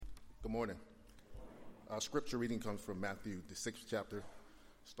Good morning. Our scripture reading comes from Matthew, the 6th chapter,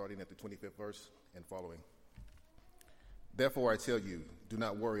 starting at the 25th verse and following. Therefore I tell you, do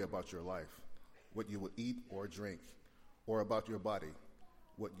not worry about your life, what you will eat or drink, or about your body,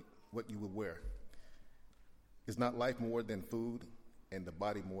 what you will wear. Is not life more than food, and the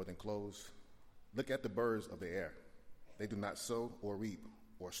body more than clothes? Look at the birds of the air. They do not sow or reap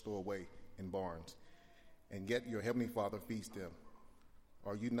or store away in barns, and yet your heavenly Father feeds them.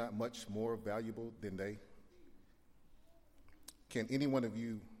 Are you not much more valuable than they? Can any one of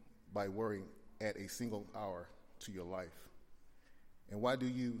you, by worrying, add a single hour to your life? And why do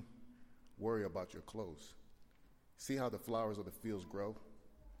you worry about your clothes? See how the flowers of the fields grow?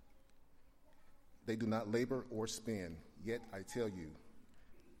 They do not labor or spin, yet I tell you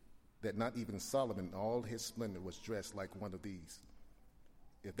that not even Solomon in all his splendor was dressed like one of these.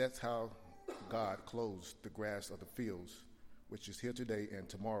 If that's how God clothes the grass of the fields, which is here today and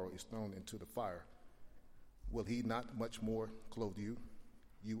tomorrow is thrown into the fire, will he not much more clothe you,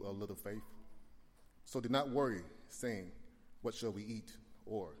 you of little faith? So do not worry, saying, what shall we eat,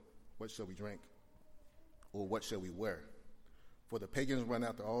 or what shall we drink, or what shall we wear? For the pagans run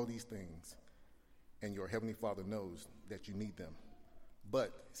after all these things, and your heavenly Father knows that you need them.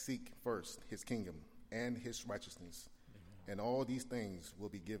 But seek first his kingdom and his righteousness, and all these things will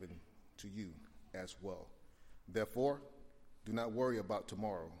be given to you as well. Therefore, do not worry about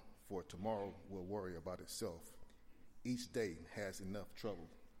tomorrow, for tomorrow will worry about itself. Each day has enough trouble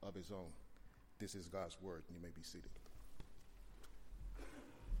of its own. This is God's word. You may be seated.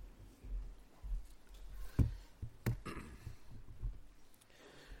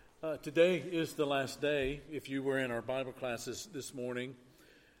 Today is the last day, if you were in our Bible classes this morning,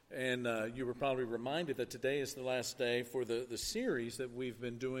 and you were probably reminded that today is the last day for the series that we've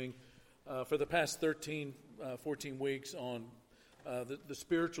been doing for the past 14 weeks on the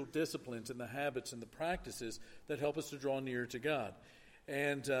spiritual disciplines and the habits and the practices that help us to draw near to God.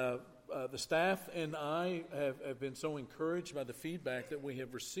 And the staff and I have been so encouraged by the feedback that we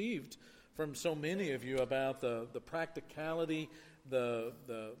have received from so many of you about the practicality,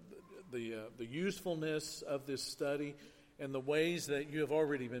 the usefulness of this study, and the ways that you have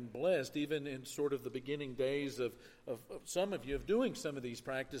already been blessed, even in sort of the beginning days of some of you of doing some of these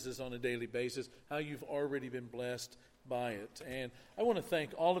practices on a daily basis, how you've already been blessed by it. And I want to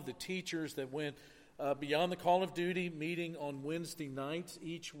thank all of the teachers that went beyond the call of duty, meeting on Wednesday nights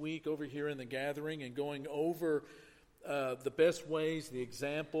each week over here in the gathering and going over the best ways, the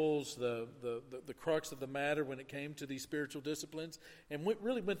examples, the crux of the matter when it came to these spiritual disciplines, and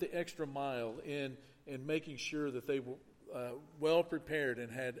really went the extra mile in making sure that they were well prepared and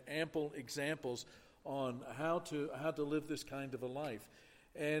had ample examples on how to live this kind of a life.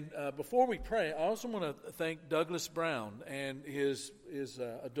 And before we pray, I also want to thank Douglas Brown and his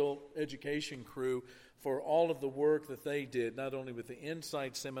adult education crew for all of the work that they did, not only with the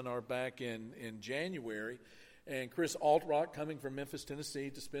Insight Seminar back in January, and Chris Altrock coming from Memphis,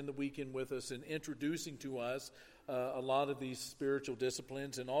 Tennessee to spend the weekend with us and introducing to us a lot of these spiritual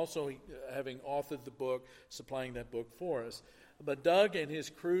disciplines, and also having authored the book, supplying that book for us. But Doug and his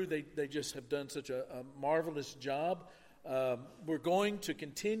crew, they just have done such a marvelous job. We're going to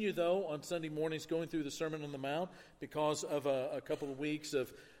continue, though, on Sunday mornings going through the Sermon on the Mount because of a couple of weeks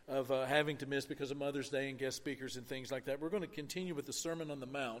of having to miss because of Mother's Day and guest speakers and things like that. We're going to continue with the Sermon on the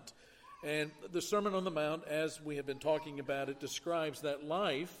Mount. And the Sermon on the Mount, as we have been talking about it, describes that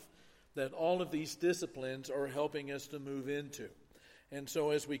life that all of these disciplines are helping us to move into. And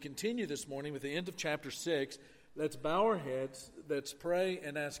so as we continue this morning with the end of chapter 6, let's bow our heads, let's pray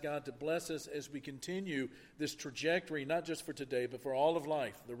and ask God to bless us as we continue this trajectory, not just for today, but for all of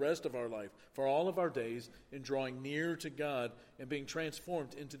life, the rest of our life, for all of our days, in drawing near to God and being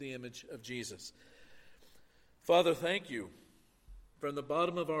transformed into the image of Jesus. Father, thank you from the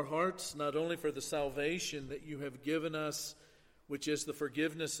bottom of our hearts, not only for the salvation that you have given us, which is the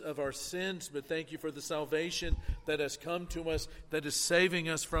forgiveness of our sins, but thank you for the salvation that has come to us, that is saving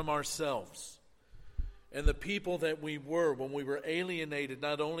us from ourselves and the people that we were when we were alienated,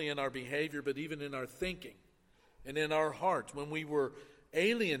 not only in our behavior, but even in our thinking and in our hearts, when we were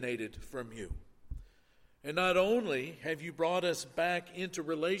alienated from you. And not only have you brought us back into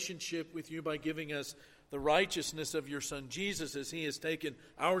relationship with you by giving us the righteousness of your Son Jesus, as he has taken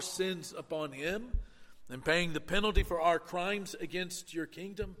our sins upon him and paying the penalty for our crimes against your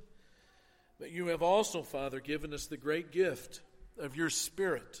kingdom, but you have also, Father, given us the great gift of your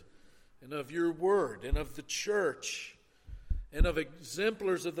Spirit and of your word and of the church and of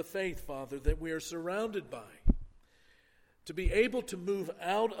exemplars of the faith, Father, that we are surrounded by, to be able to move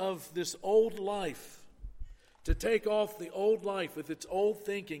out of this old life to take off the old life with its old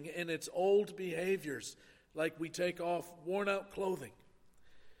thinking and its old behaviors, like we take off worn-out clothing,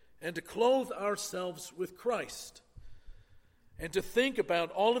 and to clothe ourselves with Christ, and to think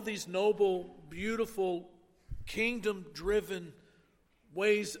about all of these noble, beautiful, kingdom-driven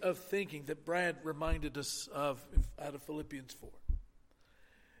ways of thinking that Brad reminded us of out of Philippians 4.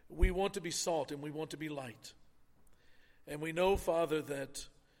 We want to be salt and we want to be light. And we know, Father, that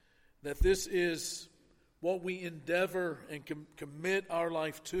this is what we endeavor and commit our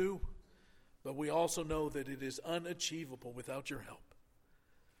life to, but we also know that it is unachievable without your help.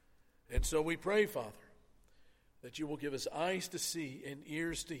 And so we pray, Father, that you will give us eyes to see and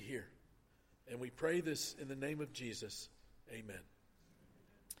ears to hear. And we pray this in the name of Jesus. Amen.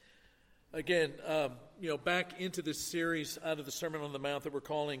 Again, back into this series out of the Sermon on the Mount that we're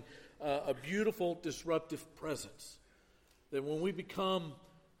calling A Beautiful Disruptive Presence. That when we become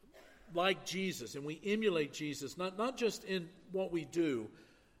like Jesus and we emulate Jesus, not just in what we do,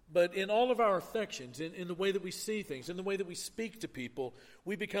 but in all of our affections, in the way that we see things, in the way that we speak to people,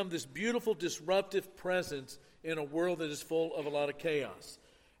 we become this beautiful disruptive presence in a world that is full of a lot of chaos.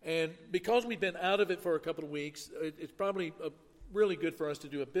 And because we've been out of it for a couple of weeks, it's probably really good for us to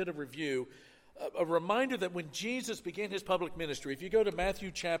do a bit of review. A reminder that when Jesus began his public ministry, if you go to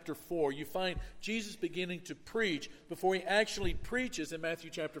Matthew chapter 4, you find Jesus beginning to preach before he actually preaches in Matthew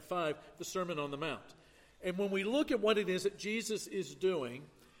chapter 5, the Sermon on the Mount. And when we look at what it is that Jesus is doing,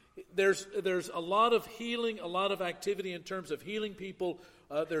 there's a lot of healing, a lot of activity in terms of healing people.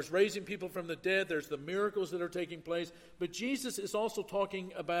 There's raising people from the dead. There's the miracles that are taking place. But Jesus is also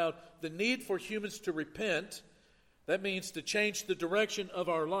talking about the need for humans to repent. That means to change the direction of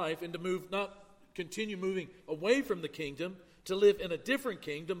our life and to not continue moving away from the kingdom, to live in a different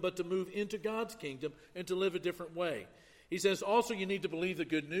kingdom, but to move into God's kingdom and to live a different way. He says also you need to believe the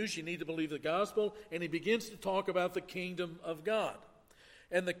good news, you need to believe the gospel, and he begins to talk about the kingdom of God.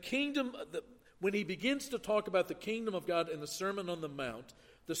 And the kingdom, when he begins to talk about the kingdom of God in the Sermon on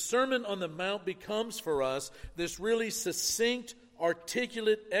the Mount becomes for us this really succinct,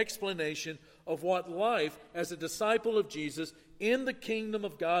 articulate explanation of what life as a disciple of Jesus in the kingdom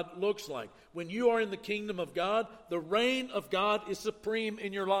of God looks like. When you are in the kingdom of God, the reign of God is supreme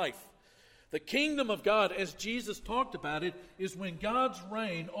in your life. The kingdom of God, as Jesus talked about it, is when God's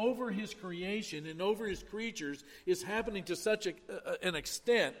reign over his creation and over his creatures is happening to such an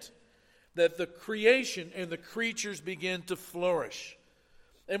extent that the creation and the creatures begin to flourish.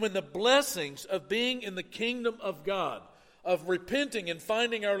 And when the blessings of being in the kingdom of God, of repenting and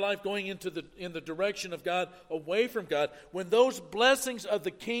finding our life going in the direction of God, away from God, when those blessings of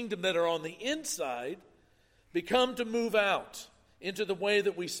the kingdom that are on the inside become to move out into the way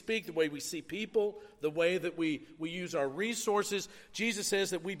that we speak, the way we see people, the way that we use our resources, Jesus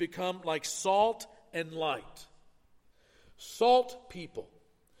says that we become like salt and light. Salt people,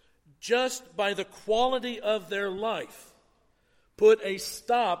 just by the quality of their life, put a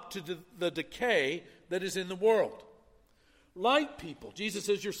stop to the decay that is in the world. Light people, Jesus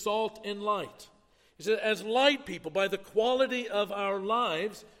says you're salt and light. He says as light people, by the quality of our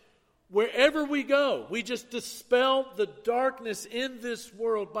lives, wherever we go, we just dispel the darkness in this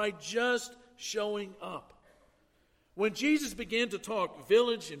world by just showing up. When Jesus began to talk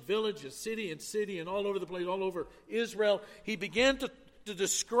village and village and city and all over the place, all over Israel, he began to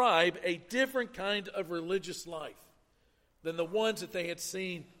describe a different kind of religious life than the ones that they had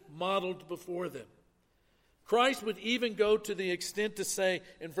seen modeled before them. Christ would even go to the extent to say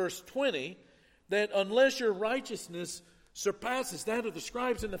in verse 20 that unless your righteousness surpasses that of the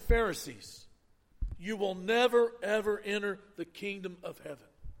scribes and the Pharisees, you will never, ever enter the kingdom of heaven.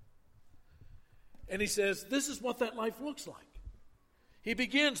 And he says this is what that life looks like. He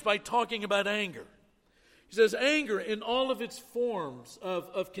begins by talking about anger. He says anger in all of its forms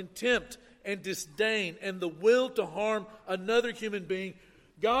of contempt and disdain and the will to harm another human being,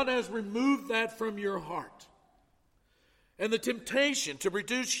 God has removed that from your heart. And the temptation to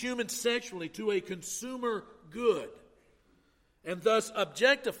reduce humans sexually to a consumer good and thus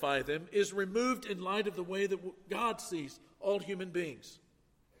objectify them is removed in light of the way that God sees all human beings.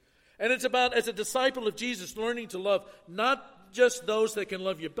 And it's about, as a disciple of Jesus, learning to love not just those that can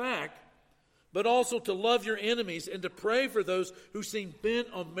love you back, but also to love your enemies and to pray for those who seem bent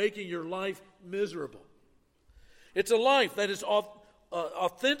on making your life miserable. It's a life that is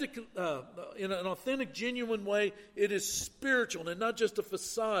authentic, in an authentic, genuine way. It is spiritual and not just a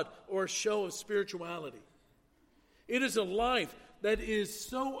facade or a show of spirituality. It is a life that is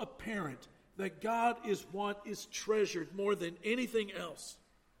so apparent that God is what is treasured more than anything else.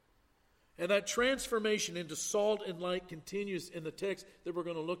 And that transformation into salt and light continues in the text that we're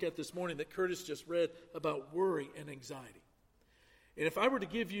going to look at this morning that Curtis just read about worry and anxiety. And if I were to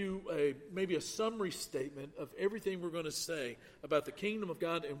give you maybe a summary statement of everything we're going to say about the kingdom of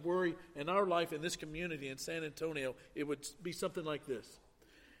God and worry in our life in this community in San Antonio, it would be something like this.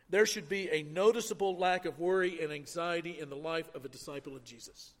 There should be a noticeable lack of worry and anxiety in the life of a disciple of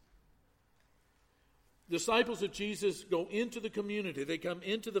Jesus. Disciples of Jesus go into the community. They come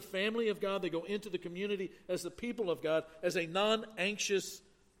into the family of God. They go into the community as the people of God, as a non-anxious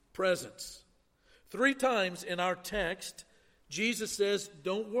presence. 3 times in our text, Jesus says,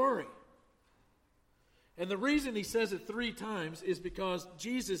 don't worry. And the reason he says it 3 times is because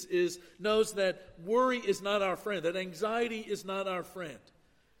Jesus knows that worry is not our friend, that anxiety is not our friend.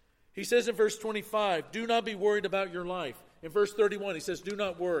 He says in verse 25, do not be worried about your life. In verse 31, he says, do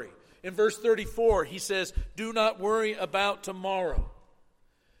not worry. In verse 34, he says, do not worry about tomorrow.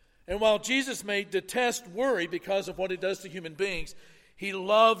 And while Jesus may detest worry because of what it does to human beings, he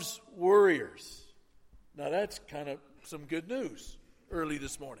loves worriers. Now that's kind of some good news early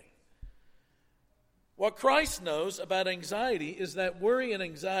this morning. What Christ knows about anxiety is that worry and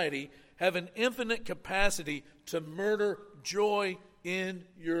anxiety have an infinite capacity to murder joy in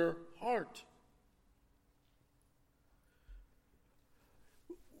your heart.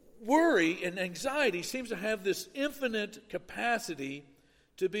 Worry and anxiety seems to have this infinite capacity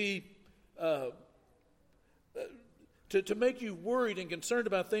to be to make you worried and concerned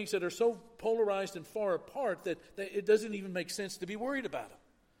about things that are so polarized and far apart that it doesn't even make sense to be worried about them.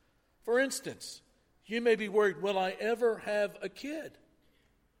 For instance, you may be worried, will I ever have a kid?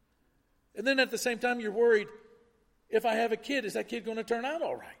 And then at the same time you're worried, if I have a kid, is that kid going to turn out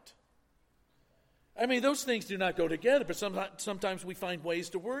all right? I mean, those things do not go together, but sometimes we find ways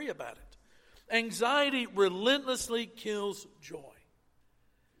to worry about it. Anxiety relentlessly kills joy.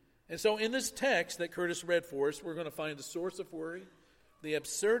 And so in this text that Curtis read for us, we're going to find the source of worry, the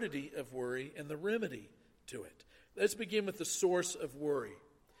absurdity of worry, and the remedy to it. Let's begin with the source of worry.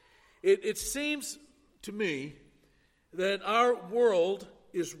 It seems to me that our world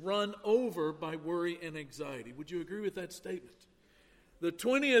is run over by worry and anxiety. Would you agree with that statement? The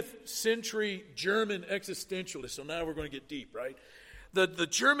 20th century German existentialists, so now we're going to get deep, right? The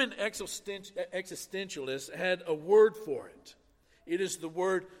German existentialists had a word for it. It is the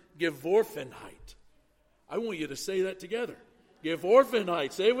word Geworfenheit. I want you to say that together.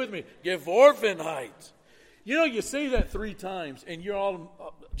 Geworfenheit. Say it with me. Geworfenheit. You know, you say that 3 times and you're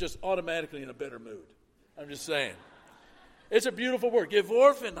all just automatically in a better mood. I'm just saying. It's a beautiful word.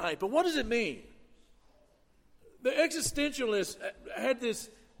 Geworfenheit. But what does it mean? The existentialists had this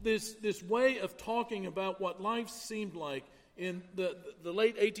way of talking about what life seemed like in the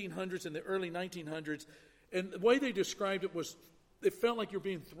late 1800s and the early 1900s. And the way they described it was, it felt like you're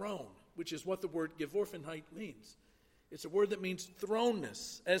being thrown, which is what the word Geworfenheit means. It's a word that means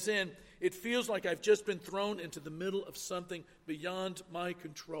thrownness, as in, it feels like I've just been thrown into the middle of something beyond my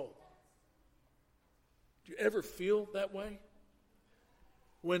control. Do you ever feel that way?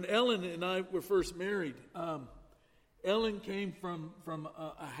 When Ellen and I were first married, Ellen came from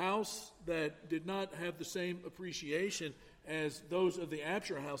a house that did not have the same appreciation as those of the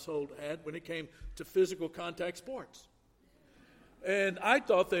Absher household had when it came to physical contact sports. And I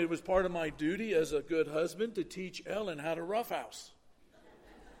thought that it was part of my duty as a good husband to teach Ellen how to roughhouse.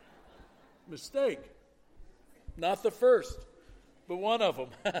 Mistake. Not the first, but one of them.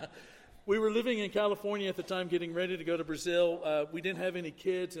 We were living in California at the time, getting ready to go to Brazil. We didn't have any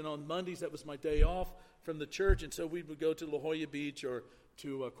kids, and on Mondays, that was my day off from the church, and so we would go to La Jolla Beach or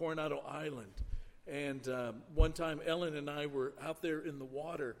to Coronado Island. And one time, Ellen and I were out there in the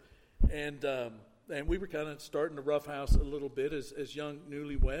water, and we were kind of starting to roughhouse a little bit as young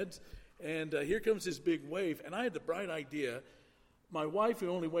newlyweds. And here comes this big wave, and I had the bright idea, my wife, who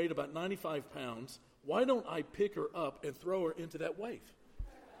only weighed about 95 pounds, why don't I pick her up and throw her into that wave?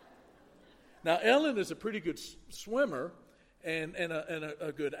 Now, Ellen is a pretty good swimmer and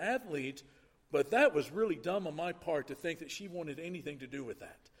a good athlete, but that was really dumb on my part to think that she wanted anything to do with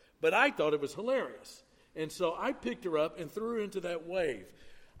that. But I thought it was hilarious. And so I picked her up and threw her into that wave.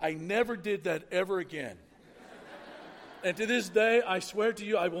 I never did that ever again. And to this day, I swear to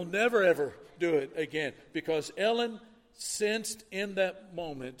you, I will never, ever do it again. Because Ellen sensed in that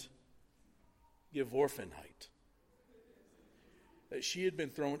moment Geworfenheit. That she had been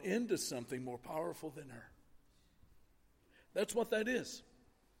thrown into something more powerful than her. That's what that is.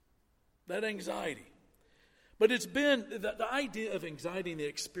 That anxiety. But it's been, the idea of anxiety and the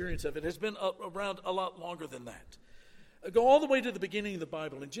experience of it has been around a lot longer than that. Go all the way to the beginning of the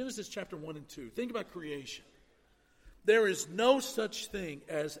Bible. In Genesis chapter 1 and 2, think about creation. There is no such thing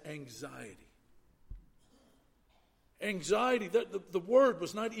as anxiety. Anxiety, the word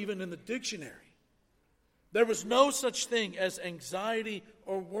was not even in the dictionary. There was no such thing as anxiety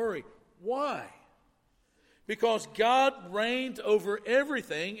or worry. Why? Because God reigned over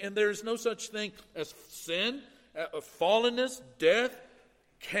everything, and there is no such thing as sin, fallenness, death,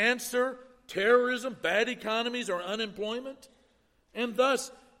 cancer, terrorism, bad economies, or unemployment. And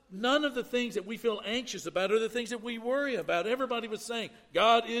thus, none of the things that we feel anxious about are the things that we worry about. Everybody was saying,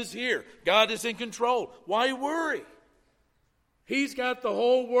 God is here. God is in control. Why worry? He's got the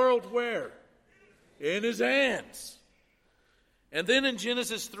whole world where? In his hands. And then in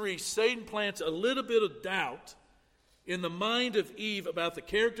Genesis 3, Satan plants a little bit of doubt in the mind of Eve about the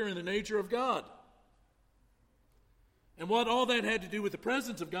character and the nature of God. And what all that had to do with the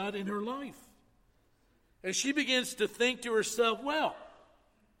presence of God in her life. And she begins to think to herself, well,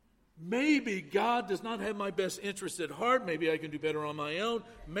 maybe God does not have my best interest at heart. Maybe I can do better on my own.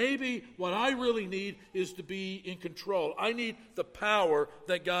 Maybe what I really need is to be in control. I need the power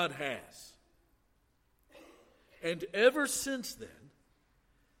that God has. And ever since then,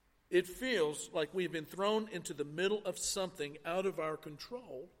 it feels like we've been thrown into the middle of something out of our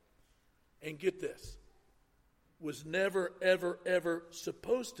control. And get this, was never, ever, ever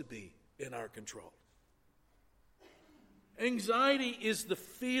supposed to be in our control. Anxiety is the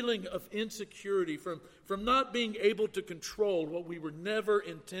feeling of insecurity from not being able to control what we were never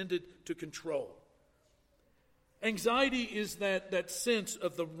intended to control. Anxiety is that sense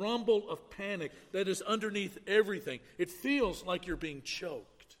of the rumble of panic that is underneath everything. It feels like you're being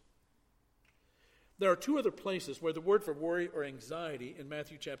choked. There are two other places where the word for worry or anxiety in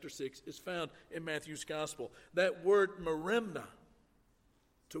Matthew chapter 6 is found in Matthew's gospel. That word meremna,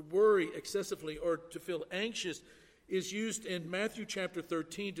 to worry excessively or to feel anxious, is used in Matthew chapter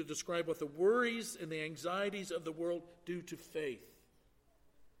 13 to describe what the worries and the anxieties of the world do to faith.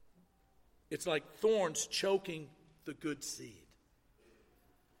 It's like thorns choking the good seed.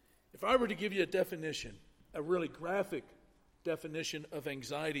 If I were to give you a definition, a really graphic definition of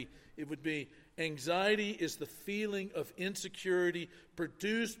anxiety, it would be anxiety is the feeling of insecurity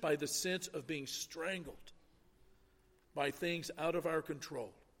produced by the sense of being strangled by things out of our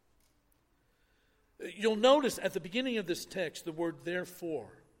control. You'll notice at the beginning of this text the word therefore.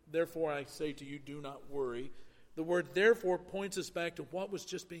 Therefore I say to you, do not worry. The word therefore points us back to what was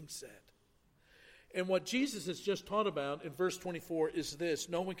just being said. And what Jesus has just taught about in verse 24 is this: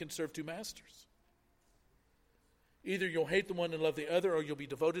 no one can serve two masters. Either you'll hate the one and love the other, or you'll be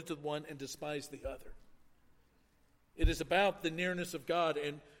devoted to the one and despise the other. It is about the nearness of God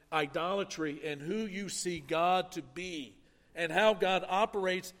and idolatry and who you see God to be and how God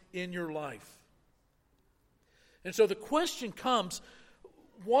operates in your life. And so the question comes,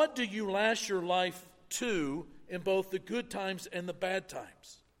 what do you lash your life to in both the good times and the bad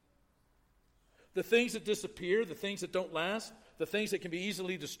times? The things that disappear, the things that don't last, the things that can be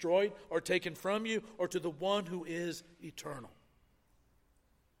easily destroyed or taken from you, or to the one who is eternal.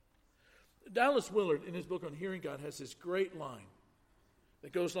 Dallas Willard, in his book on Hearing God, has this great line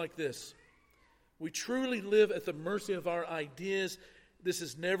that goes like this: we truly live at the mercy of our ideas. This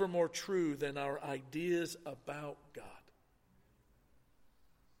is never more true than our ideas about God.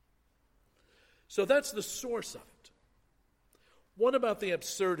 So that's the source of it. What about the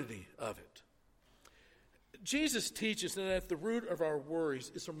absurdity of it? Jesus teaches that at the root of our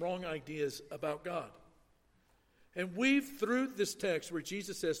worries is some wrong ideas about God. And we've, through this text where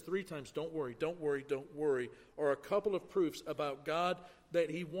Jesus says 3 times, don't worry, don't worry, don't worry, are a couple of proofs about God that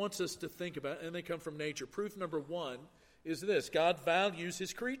he wants us to think about, and they come from nature. Proof number 1 is this: God values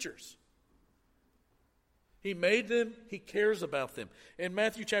his creatures. He made them, he cares about them. In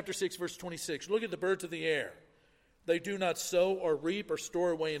Matthew chapter 6, verse 26, look at the birds of the air. They do not sow or reap or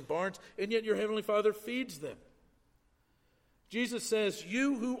store away in barns, and yet your heavenly Father feeds them. Jesus says,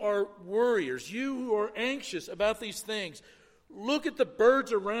 you who are worriers, you who are anxious about these things, look at the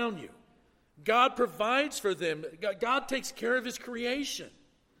birds around you. God provides for them. God takes care of his creation.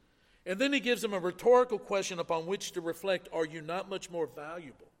 And then he gives them a rhetorical question upon which to reflect: are you not much more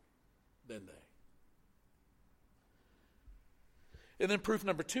valuable than they? And then proof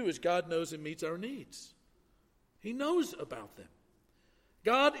number 2 is God knows and meets our needs. He knows about them.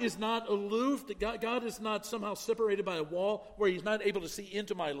 God is not aloof. God is not somehow separated by a wall where he's not able to see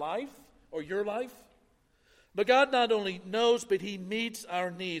into my life or your life. But God not only knows, but he meets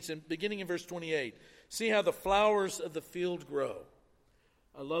our needs. And beginning in verse 28, see how the flowers of the field grow.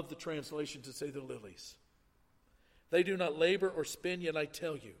 I love the translation to say the lilies. They do not labor or spin, yet I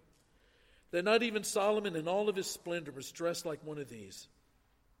tell you that not even Solomon in all of his splendor was dressed like one of these.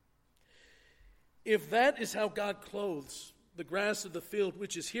 If that is how God clothes the grass of the field,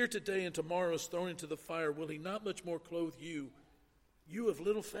 which is here today and tomorrow is thrown into the fire, will he not much more clothe you, you of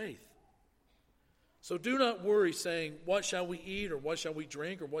little faith? So do not worry, saying, what shall we eat, or what shall we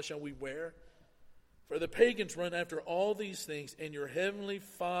drink, or what shall we wear? For the pagans run after all these things, and your heavenly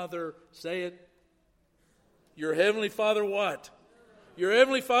Father, say it, your heavenly Father what? Your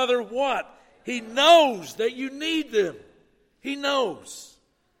heavenly Father what? He knows that you need them. He knows.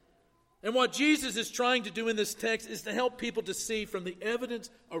 And what Jesus is trying to do in this text is to help people to see from the evidence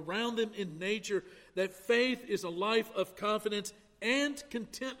around them in nature that faith is a life of confidence and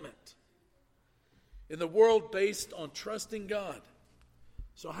contentment in the world based on trusting God.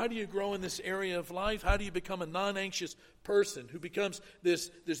 So how do you grow in this area of life? How do you become a non-anxious person who becomes this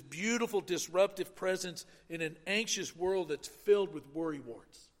beautiful, disruptive presence in an anxious world that's filled with worry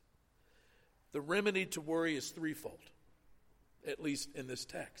warts? The remedy to worry is threefold, at least in this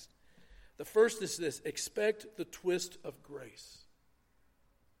text. The first is this: expect the twist of grace.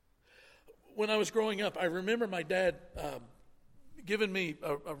 When I was growing up, I remember my dad giving me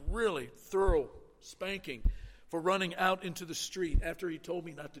a really thorough spanking for running out into the street after he told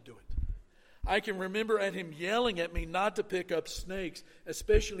me not to do it. I can remember at him yelling at me not to pick up snakes,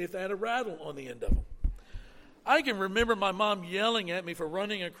 especially if they had a rattle on the end of them. I can remember my mom yelling at me for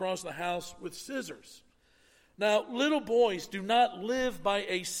running across the house with scissors. Now, little boys do not live by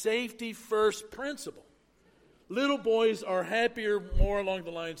a safety-first principle. Little boys are happier more along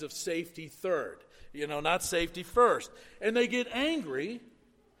the lines of safety third, not safety first. And they get angry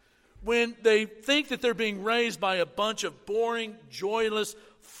when they think that they're being raised by a bunch of boring, joyless,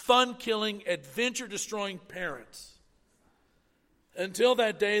 fun-killing, adventure-destroying parents. Until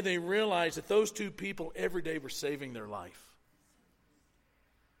that day, they realize that those two people every day were saving their life.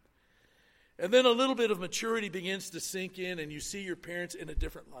 And then a little bit of maturity begins to sink in, and you see your parents in a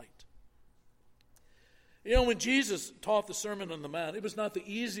different light. When Jesus taught the Sermon on the Mount, it was not the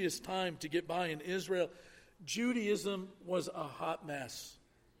easiest time to get by in Israel. Judaism was a hot mess.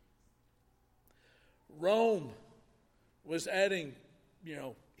 Rome was adding,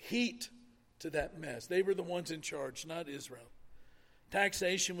 heat to that mess. They were the ones in charge, not Israel.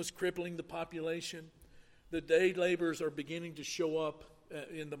 Taxation was crippling the population. The day laborers are beginning to show up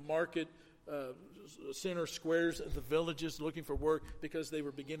in the market center squares of the villages looking for work because they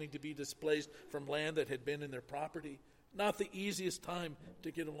were beginning to be displaced from land that had been in their property. Not the easiest time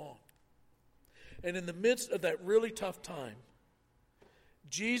to get along. And in the midst of that really tough time,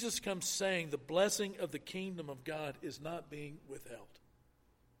 Jesus comes saying the blessing of the kingdom of God is not being withheld.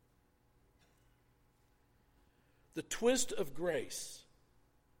 The twist of grace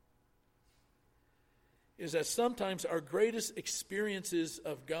is that sometimes our greatest experiences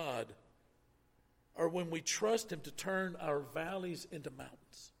of God are when we trust Him to turn our valleys into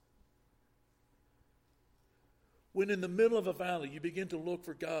mountains. When in the middle of a valley you begin to look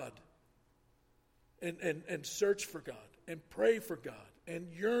for God and search for God and pray for God and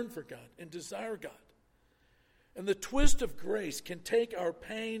yearn for God and desire God. And the twist of grace can take our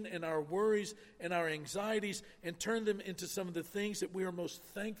pain and our worries and our anxieties and turn them into some of the things that we are most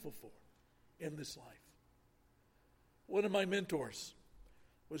thankful for in this life. One of my mentors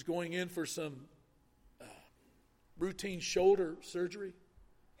was going in for some routine shoulder surgery.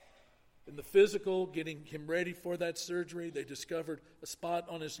 In the physical, getting him ready for that surgery, they discovered a spot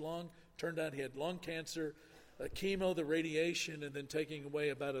on his lung. Turned out he had lung cancer, chemo, the radiation, and then taking away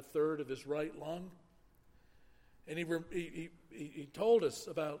about a third of his right lung. And he told us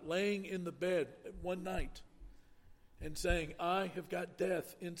about laying in the bed one night and saying, I have got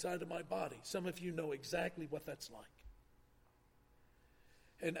death inside of my body. Some of you know exactly what that's like.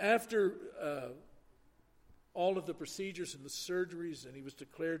 And after all of the procedures and the surgeries, and he was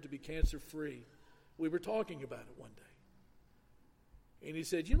declared to be cancer-free, we were talking about it one day. And he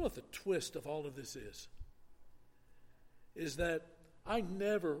said, you know what the twist of all of this is that I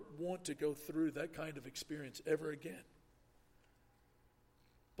never want to go through that kind of experience ever again.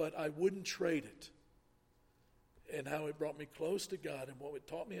 But I wouldn't trade it. And how it brought me close to God and what it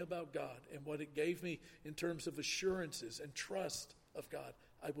taught me about God and what it gave me in terms of assurances and trust of God.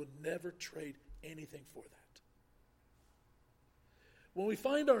 I would never trade anything for that. When we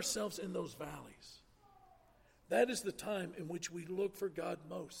find ourselves in those valleys, that is the time in which we look for God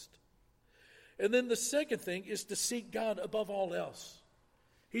most. And then the second thing is to seek God above all else.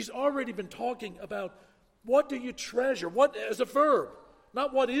 He's already been talking about what do you treasure? What as a verb.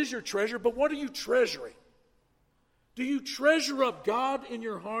 Not what is your treasure, but what are you treasuring? Do you treasure up God in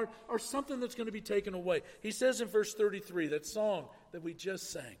your heart or something that's going to be taken away? He says in verse 33, that song that we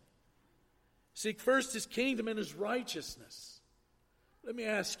just sang, seek first His kingdom and His righteousness. Let me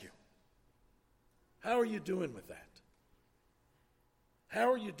ask you, How are you doing with that?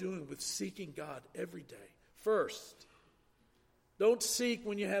 How are you doing with seeking God every day? First, don't seek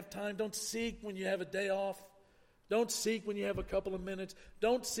when you have time. Don't seek when you have a day off. Don't seek when you have a couple of minutes.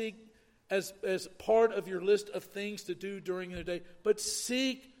 Don't seek as part of your list of things to do during the day. But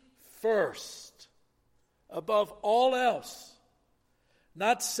seek first, above all else.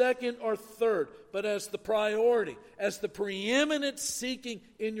 Not second or third, but as the priority, as the preeminent seeking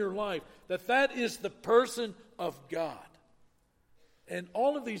in your life. That is the person of God. And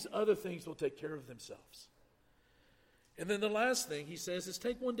all of these other things will take care of themselves. And then the last thing he says is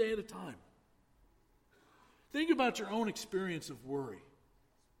take one day at a time. Think about your own experience of worry.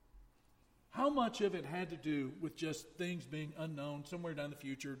 How much of it had to do with just things being unknown, somewhere down the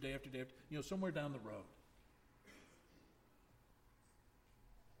future, day after day, somewhere down the road?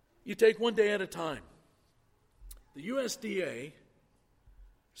 You take one day at a time. The USDA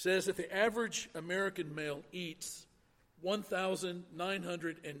says that the average American male eats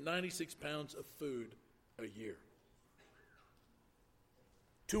 1,996 pounds of food a year.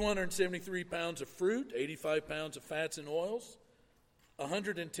 273 pounds of fruit, 85 pounds of fats and oils,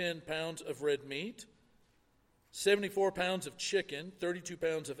 110 pounds of red meat, 74 pounds of chicken, 32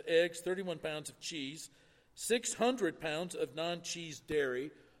 pounds of eggs, 31 pounds of cheese, 600 pounds of non-cheese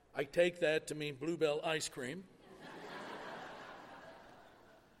dairy. I take that to mean Bluebell ice cream.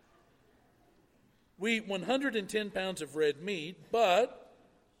 We eat 110 pounds of red meat, but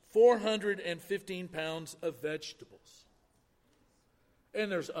 415 pounds of vegetables. And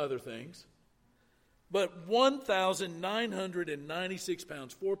there's other things. But 1,996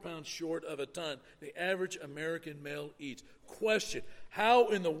 pounds, 4 pounds short of a ton, the average American male eats. Question, how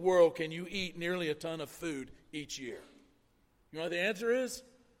in the world can you eat nearly a ton of food each year? You know what the answer is?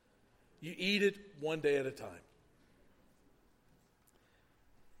 You eat it one day at a time.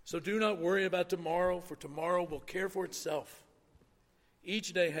 So do not worry about tomorrow, for tomorrow will care for itself.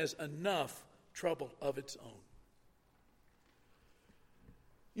 Each day has enough trouble of its own.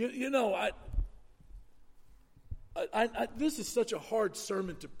 This is such a hard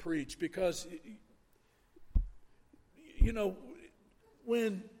sermon to preach because,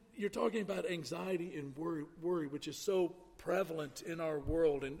 when you're talking about anxiety and worry, which is so prevalent in our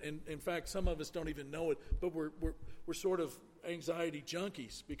world, and in fact, some of us don't even know it, but we're sort of anxiety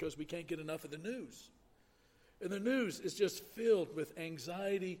junkies because we can't get enough of the news. And the news is just filled with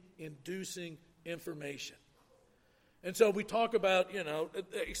anxiety-inducing information. And so we talk about,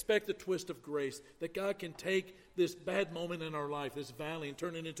 expect the twist of grace, that God can take this bad moment in our life, this valley, and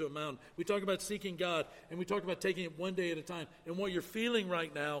turn it into a mountain. We talk about seeking God, and we talk about taking it one day at a time. And what you're feeling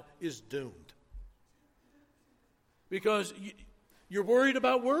right now is doomed. Because you're worried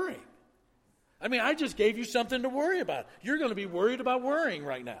about worrying. I mean, I just gave you something to worry about. You're going to be worried about worrying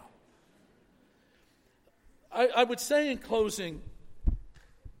right now. I would say in closing,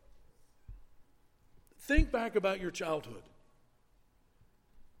 think back about your childhood.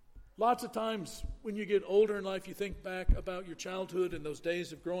 Lots of times when you get older in life, you think back about your childhood and those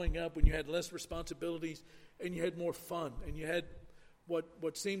days of growing up when you had less responsibilities and you had more fun and you had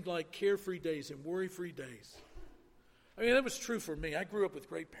what seemed like carefree days and worry-free days. I mean, that was true for me. I grew up with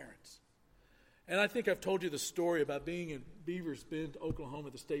great parents. And I think I've told you the story about being in Beavers Bend, Oklahoma,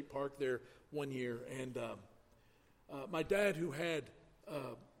 the state park there one year. And my dad, who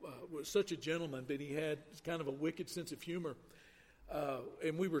was such a gentleman, but he had kind of a wicked sense of humor.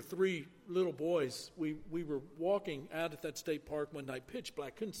 And we were three little boys. We were walking out at that state park one night, pitch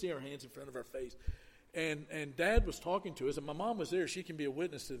black, couldn't see our hands in front of our face. And Dad was talking to us, and my mom was there. She can be a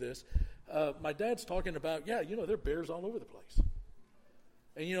witness to this. My dad's talking about, there are bears all over the place.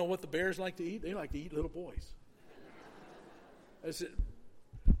 And you know what the bears like to eat? They like to eat little boys. I said,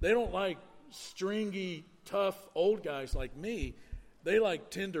 they don't like stringy, tough old guys like me. They like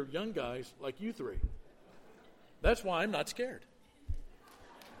tender young guys like you three. That's why I'm not scared.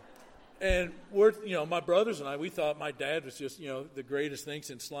 And my brothers and I, we thought my dad was just, the greatest thing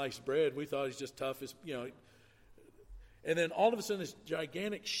since sliced bread. We thought he's just tough as, And then all of a sudden this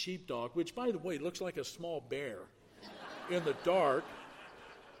gigantic sheepdog, which by the way looks like a small bear in the dark,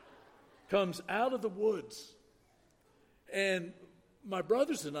 comes out of the woods. And my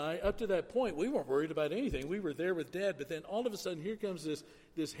brothers and I, up to that point, we weren't worried about anything. We were there with Dad. But then all of a sudden, here comes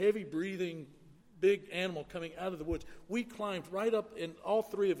this heavy-breathing, big animal coming out of the woods. We climbed right up, and all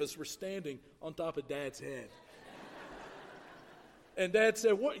three of us were standing on top of Dad's head. And Dad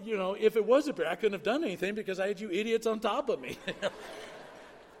said, if it was a bear, I couldn't have done anything because I had you idiots on top of me.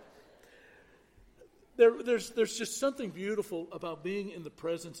 There's just something beautiful about being in the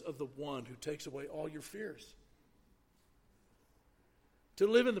presence of the one who takes away all your fears. To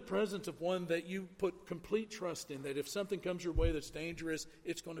live in the presence of one that you put complete trust in, that if something comes your way that's dangerous,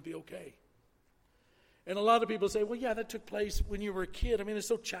 it's going to be okay. And a lot of people say, well, yeah, that took place when you were a kid. I mean, it's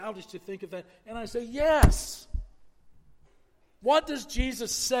so childish to think of that. And I say, yes. What does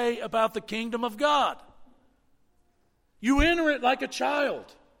Jesus say about the kingdom of God? You enter it like a child,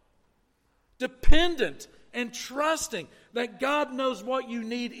 dependent and trusting that God knows what you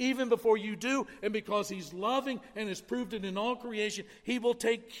need even before you do, and because He's loving and has proved it in all creation, He will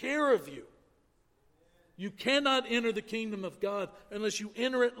take care of you. You cannot enter the kingdom of God unless you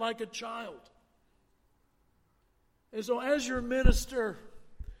enter it like a child. And so as your minister,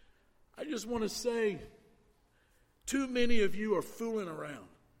 I just want to say, too many of you are fooling around.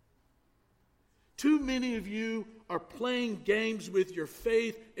 Too many of you are playing games with your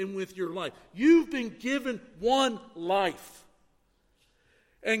faith and with your life. You've been given one life.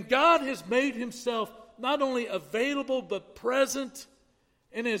 And God has made Himself not only available but present,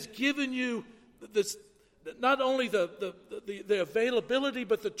 and has given you this, not only the availability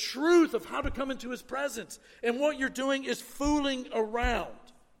but the truth of how to come into His presence. And what you're doing is fooling around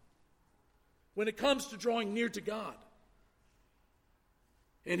when it comes to drawing near to God.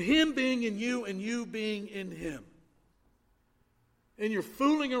 And Him being in you and you being in Him. And you're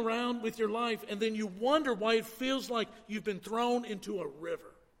fooling around with your life, and then you wonder why it feels like you've been thrown into a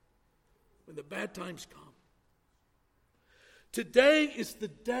river when the bad times come. Today is the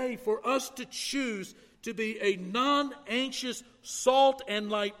day for us to choose to be a non-anxious salt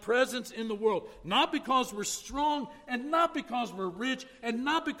and light presence in the world. Not because we're strong, and not because we're rich, and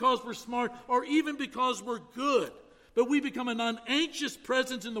not because we're smart, or even because we're good. But we become a non-anxious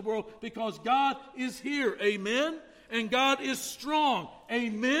presence in the world because God is here. Amen? And God is strong.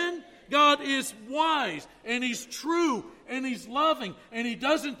 Amen? God is wise, and He's true, and He's loving, and He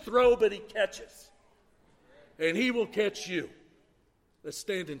doesn't throw, but He catches. And He will catch you. Let's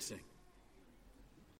stand and sing.